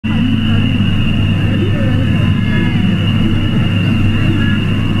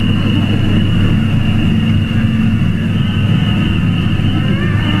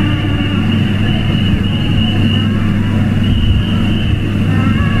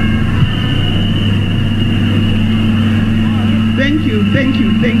you, thank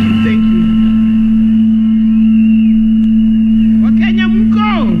you, thank you, thank you. Wakenya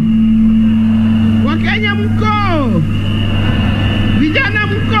mko? Wakenya mko? Vijana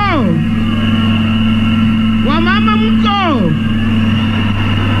mko? Wamama mko?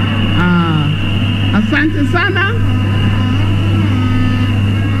 Asante sana.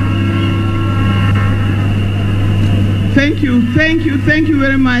 Thank you, thank you, thank you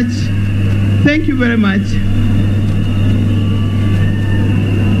very much. Thank you very much.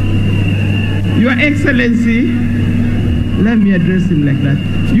 Your Excellency, let me address him like that.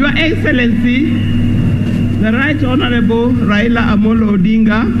 Your Excellency, the Right Honorable Raila Amolo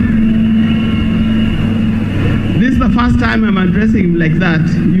Odinga. This is the first time I'm addressing him like that.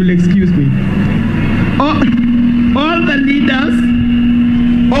 You'll excuse me. All the leaders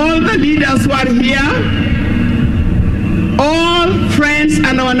who are here, all friends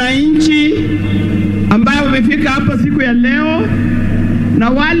and wananchi ambao wamefika hapa siku ya leo, na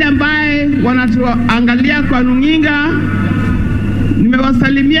wale ambaye wanatuangalia kwa runinga,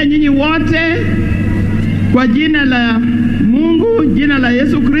 nimewasalimia nyinyi wote kwa jina la Mungu, jina la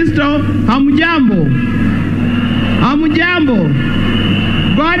Yesu Kristo. Hamjambo? Hamjambo?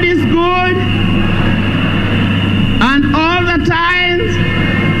 God is good and all the times.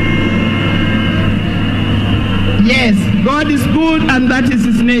 Yes, God is good and that is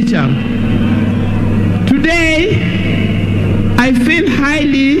his nature. Today, I feel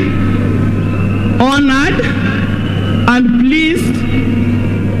highly honored and pleased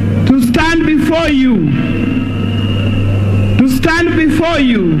to stand before you. To stand before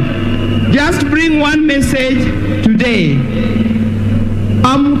you. Just bring one message today.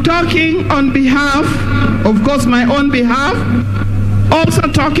 I'm talking on behalf, of course, my own behalf, also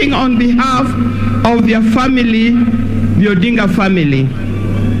talking on behalf of their family, the Odinga family.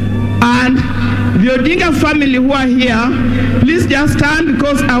 And the Odinga family who are here, please just stand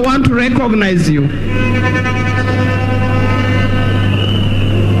because I want to recognize you.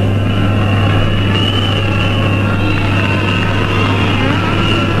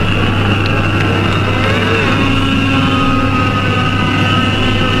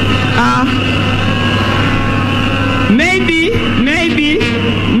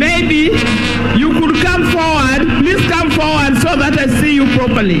 Maybe you could come forward. Please come forward so that I see you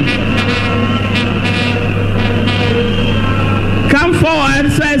properly. Come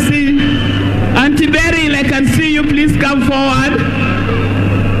forward so I see. Auntie Beryl, I can see you. Please come forward.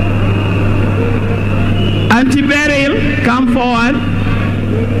 Auntie Beryl, come forward.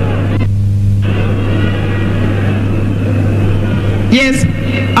 Yes,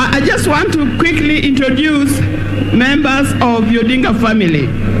 I just want to quickly introduce members of the Odinga family.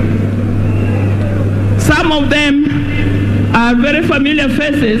 Some of them are very familiar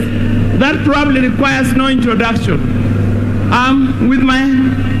faces that probably requires no introduction. With my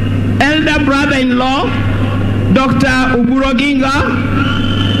elder brother-in-law, Dr. Oburoginga,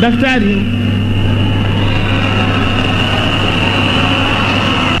 Daktari.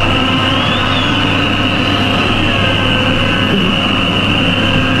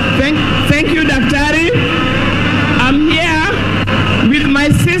 Thank you, Daktari. I'm here with my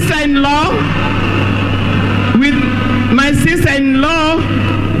sister-in-law,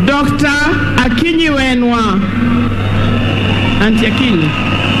 Dr. Akinyi Wenwa, Auntie Akinyi.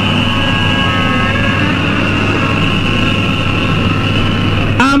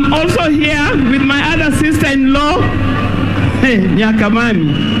 I'm also here with my other sister-in-law,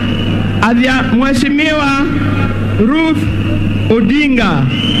 Nyakamani, Adia Mheshimiwa Ruth Odinga.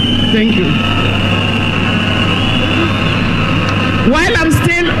 Thank you. While I'm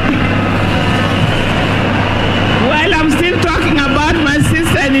still talking about my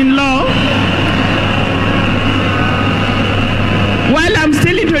sister-in-law, while I'm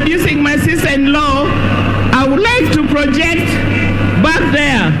still introducing my sister-in-law, I would like to project back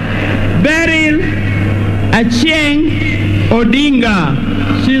there, Beryl Achieng Odinga.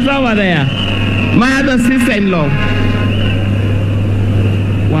 She's over there. My other sister-in-law.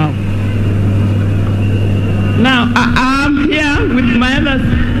 Wow. Now, I'm here with my other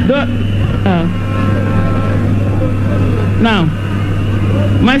now,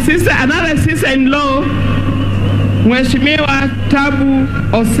 my sister, another sister-in-law, Mheshimiwa Tabu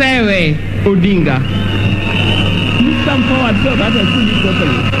Osewe Odinga. Please come forward so that I see you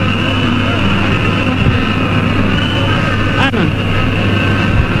properly. Anna,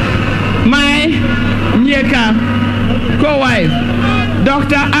 my Nyeka co-wife,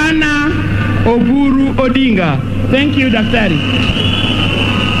 Dr. Anna Oburu Odinga. Thank you, Daktari.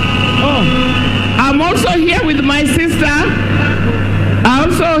 Oh, I'm also here with my sister.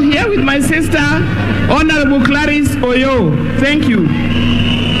 I'm also here with my my sister, Honorable Clarice Oyo. Thank you.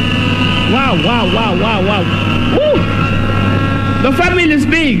 Wow. Woo. The family is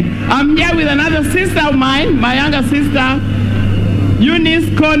big. I'm here with another sister of mine, my younger sister,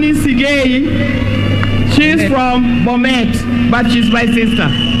 Eunice Connie Sigei. She's from Bomet, but she's my sister.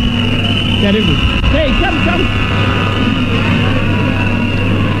 Very good. Hey, come.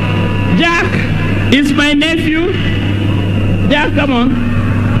 Jack is my nephew. Jack, come on.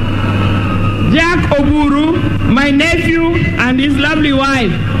 Jack Oburu, my nephew and his lovely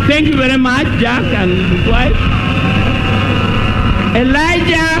wife. Thank you very much, Jack and his wife.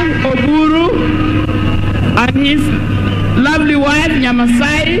 Elijah Oburu and his lovely wife,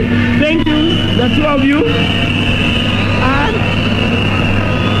 Nyamasai. Thank you, the two of you. And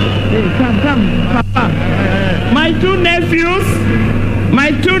hey, come, Papa. My two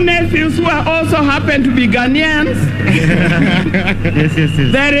nephews who are also happen to be Ghanaians. Yes.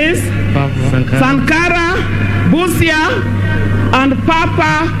 There is Sankara Busia and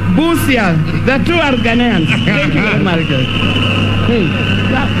Papa Busia. The two are Ghanaians. Thank you very much. Hey,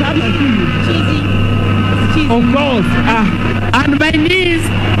 come and see you. Cheesy. Of course. And my niece,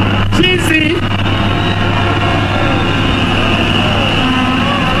 Cheesy.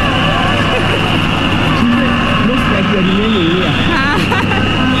 Looks like you're remaining here.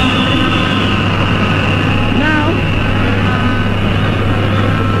 Now,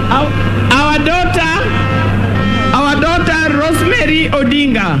 our daughter Rosemary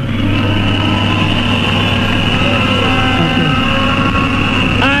Odinga.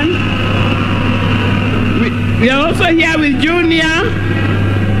 We are also here with Junior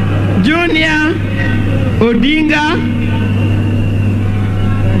Odinga,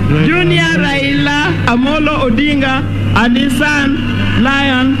 Junior Raila Amolo Odinga, and his son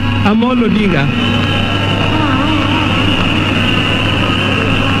Lion Amolo Odinga.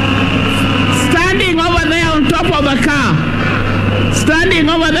 Standing over there on top of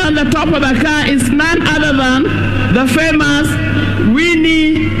the car is none other than the famous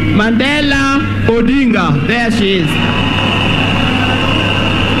Winnie Mandela Odinga. There she is.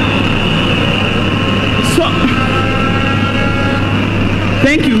 So,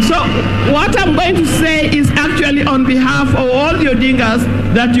 thank you. So, what I'm going to say is actually on behalf of all the Odingas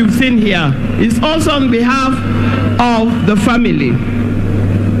that you've seen here. It's also on behalf of the family.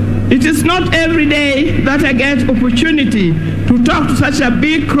 It is not every day that I get opportunity to talk to such a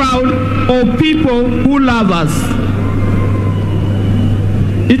big crowd of people who love us.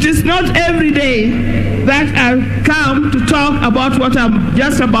 It is not every day that I come to talk about what I'm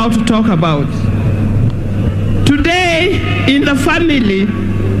just about to talk about. Today, in the family,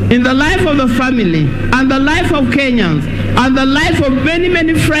 in the life of the family, and the life of Kenyans, and the life of many,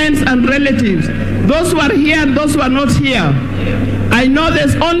 many friends and relatives, those who are here and those who are not here, I know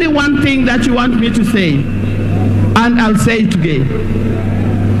there's only one thing that you want me to say, and I'll say it today.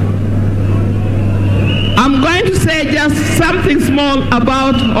 I'm going to say just something small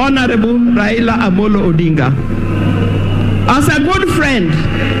about Honorable Raila Amolo Odinga. As a good friend,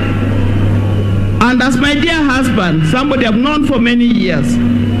 and as my dear husband, somebody I've known for many years,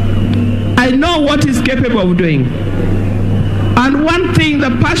 I know what he's capable of doing. And one thing, the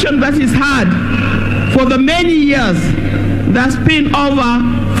passion that he's had for the many years, that's been over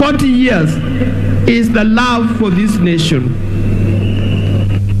 40 years, is the love for this nation.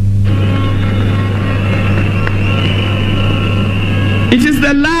 It is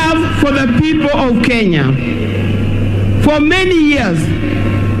the love for the people of Kenya. For many years,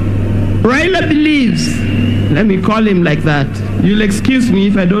 Raila believes, let me call him like that. You'll excuse me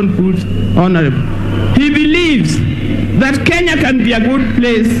if I don't put honorable. He believes that Kenya can be a good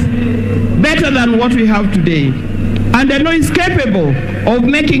place, better than what we have today. And I know he's capable of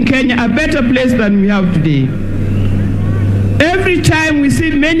making Kenya a better place than we have today. Every time we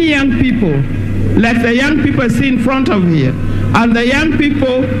see many young people, like the young people I see in front of here, and the young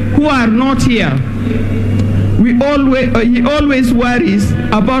people who are not here, he always worries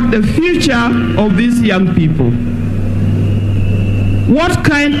about the future of these young people. What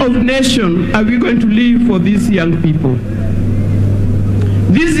kind of nation are we going to leave for these young people?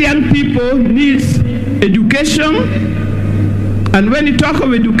 These young people need education, and when you talk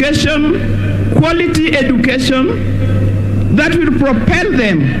of education, quality education that will propel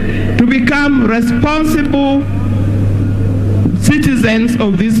them to become responsible citizens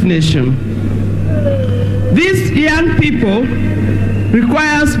of this nation. These young people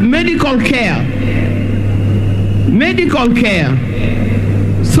requires medical care,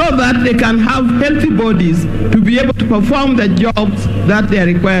 so that they can have healthy bodies to be able to perform the jobs that they are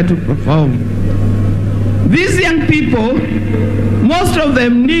required to perform. These young people, most of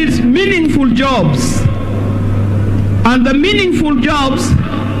them need meaningful jobs. And the meaningful jobs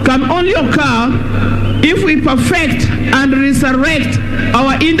can only occur if we perfect and resurrect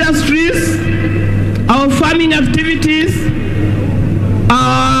our industries, our farming activities,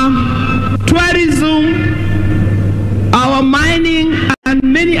 our tourism, our mining, and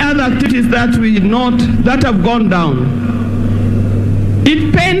many other activities that have gone down.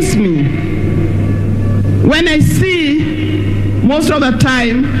 It pains me when I see most of the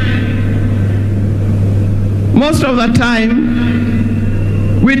time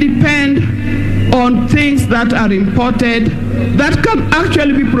we depend on things that are imported that can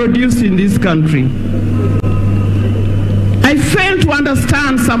actually be produced in this country. I fail to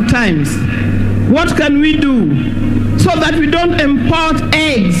understand sometimes what can we do so that we don't import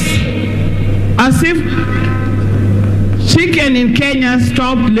eggs as if chicken in Kenya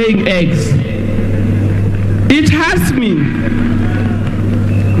stopped laying eggs. It hurts me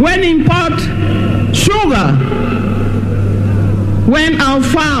when import sugar, when our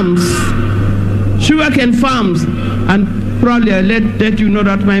farms, sugarcane farms, and probably I'll let you know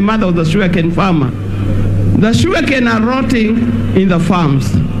that my mother was a sugarcane farmer. The sugarcane are rotting in the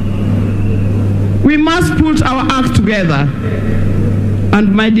farms. We must put our act together.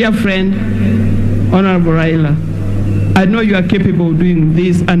 And my dear friend, Honorable Raila, I know you are capable of doing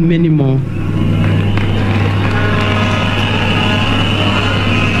this and many more.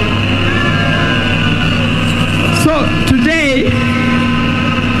 So today,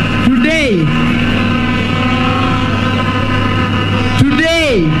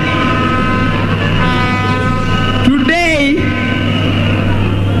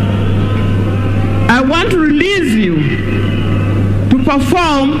 I want to release you to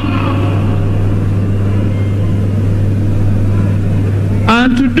perform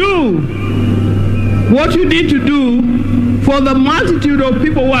and to do what you need to do for the multitude of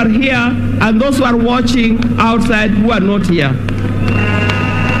people who are here and those who are watching outside who are not here.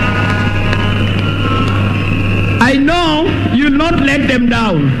 I know you'll not let them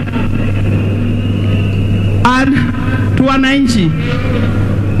down. And to wananchi,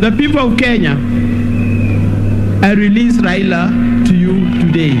 the people of Kenya, I release Raila to you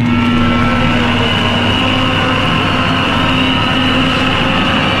today.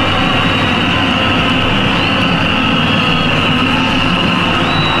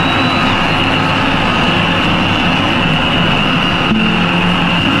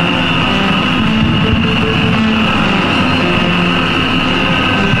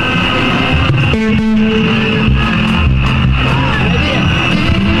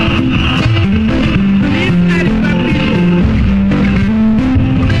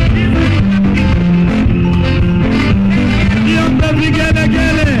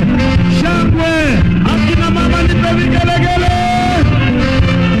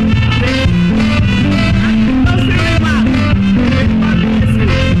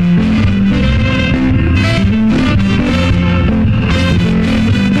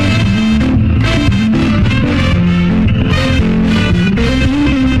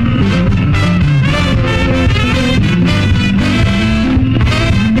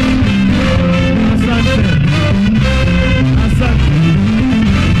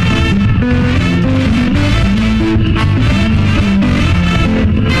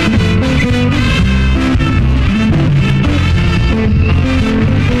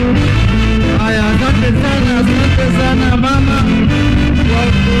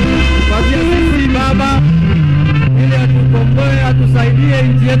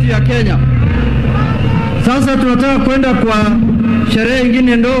 Sasa tunataka kwenda kwa sherehe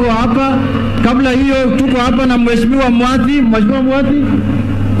nyingine ndogo hapa. Kabla hiyo tuko hapa na Mheshimiwa Mwathi,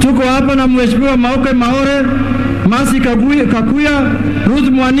 tuko hapa na Mheshimiwa Maoke Maore, Masi Kakuya, Ruth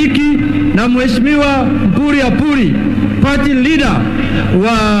Mwaniki na Mheshimiwa Mpuri Apuri, party leader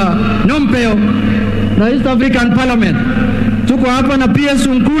wa Nompeo na East African Parliament. Tuko hapa na PS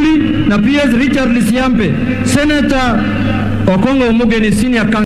Unkuli na PS Richard Lisiampe, Senator Okongo Omugeni senior